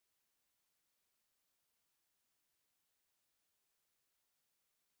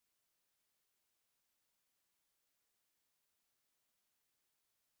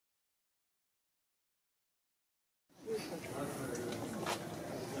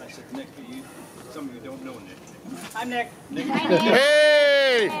Nick, some of you don't know Nick. I'm Nick. Nick. Hi, Nick.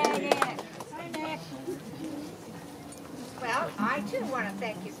 Hey! Hi, Nick. Hi, Nick. Well, I too want to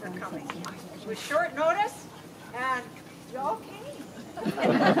thank you for coming. It was short notice, and you all came. Is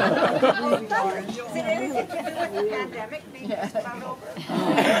it anything to do with the pandemic? Maybe it's about over.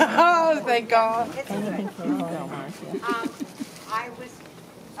 Oh, thank God. It's good. I was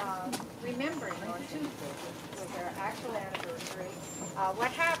remembering on Tuesday, was our actual anniversary,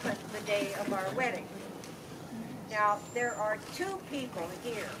 what happened the day of our wedding. Now, there are two people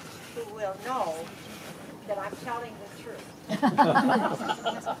here who will know that I'm telling the truth.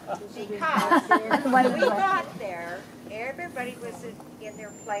 Because when we got there, everybody was in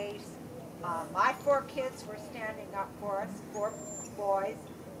their place. My 4 kids were standing up for us, 4 boys,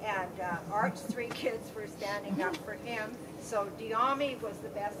 and Art's 3 kids were standing up for him. So Diomi was the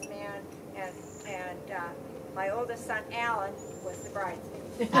best man, and my oldest son, Alan, was the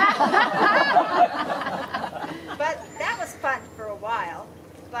bridesmaid. But that was fun for a while.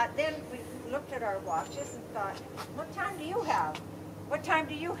 But then we looked at our watches and thought, what time do you have? What time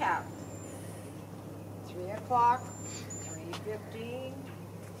do you have? 3 o'clock, 3:15,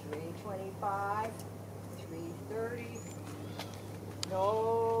 3:25, 3:30.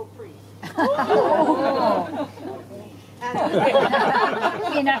 No priest.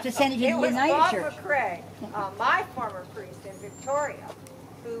 Enough to send you to the United Bob Church. McCrae, my former priest in Victoria,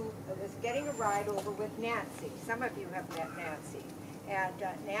 who was getting a ride over with Nancy. Some of you have met Nancy. And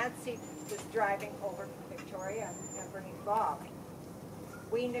Nancy was driving over from Victoria and bringing Bob.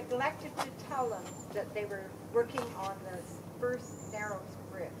 We neglected to tell them that they were working on the first Narrows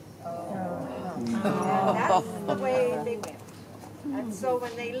Bridge. And that's the way they went. And so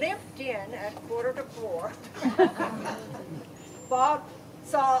when they limped in at 3:45, Bob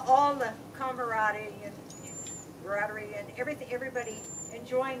saw all the camaraderie and everybody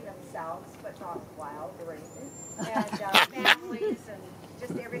enjoying themselves, but not wild or anything, and families and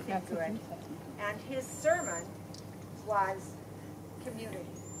just everything good. And his sermon was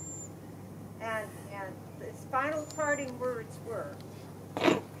community. And his final parting words were,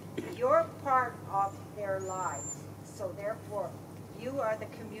 you're part of their lives, so therefore you are the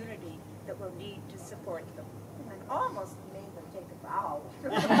community that will need to support them. And almost made them take a bow.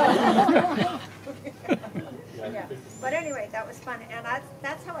 Yeah. But anyway, that was fun, and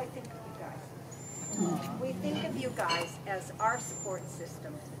that's how I think of you guys. We think of you guys as our support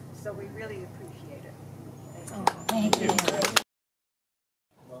system, so we really appreciate it. Thank you.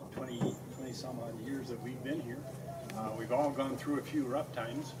 Well, 20 some odd years that we've been here. We've all gone through a few rough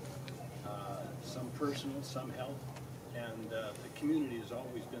times, some personal, some health, and the community has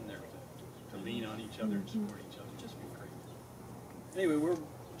always been there to lean on each other and support each other. Just been great. Anyway, we're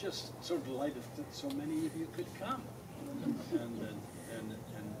just so delighted that so many of you could come and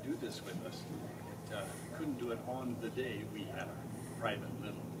do this with us. Couldn't do it on the day we had a private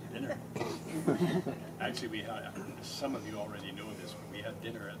little dinner. Actually, we had, some of you already know this, but we had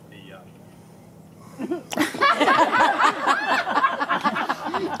dinner at the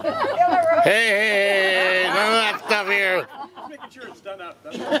Hey, none of that stuff here. Just making sure it's done up.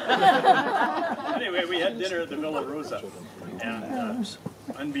 Anyway, we had dinner at the Villa Rosa, and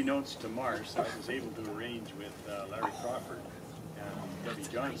unbeknownst to Mars, I was able to arrange with Larry Crawford and Debbie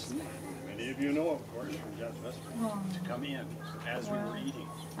Johnson, many of you know, of course, from Jazz Festival, to come in as we were eating.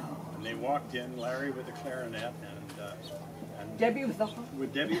 And they walked in, Larry with a clarinet, and Debbie with the harp.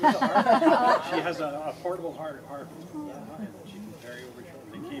 with Debbie with the harp. She has a portable harp, and she can carry over shoulder.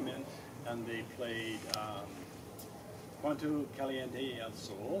 They came in and they played Cuanto Caliente El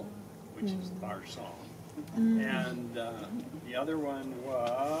Sol, which is our song. And the other one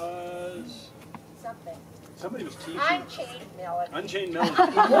was... Somebody was teaching... Unchained Melody. Unchained Melody.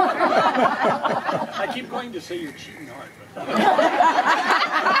 I keep going to say you're cheating hard, but...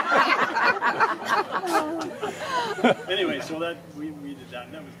 Anyway, so that we did that,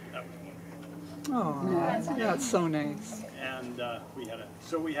 and that was wonderful. Oh, that's so nice. And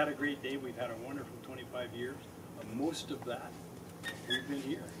we had a great day. We've had a wonderful 25 years. Most of that we've been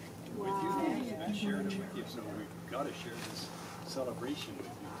here with you. We've been sharing it with you, so we've got to share this celebration with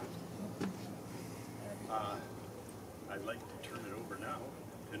you too. I'd like to turn it over now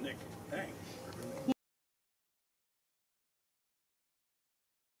to Nick. Thanks.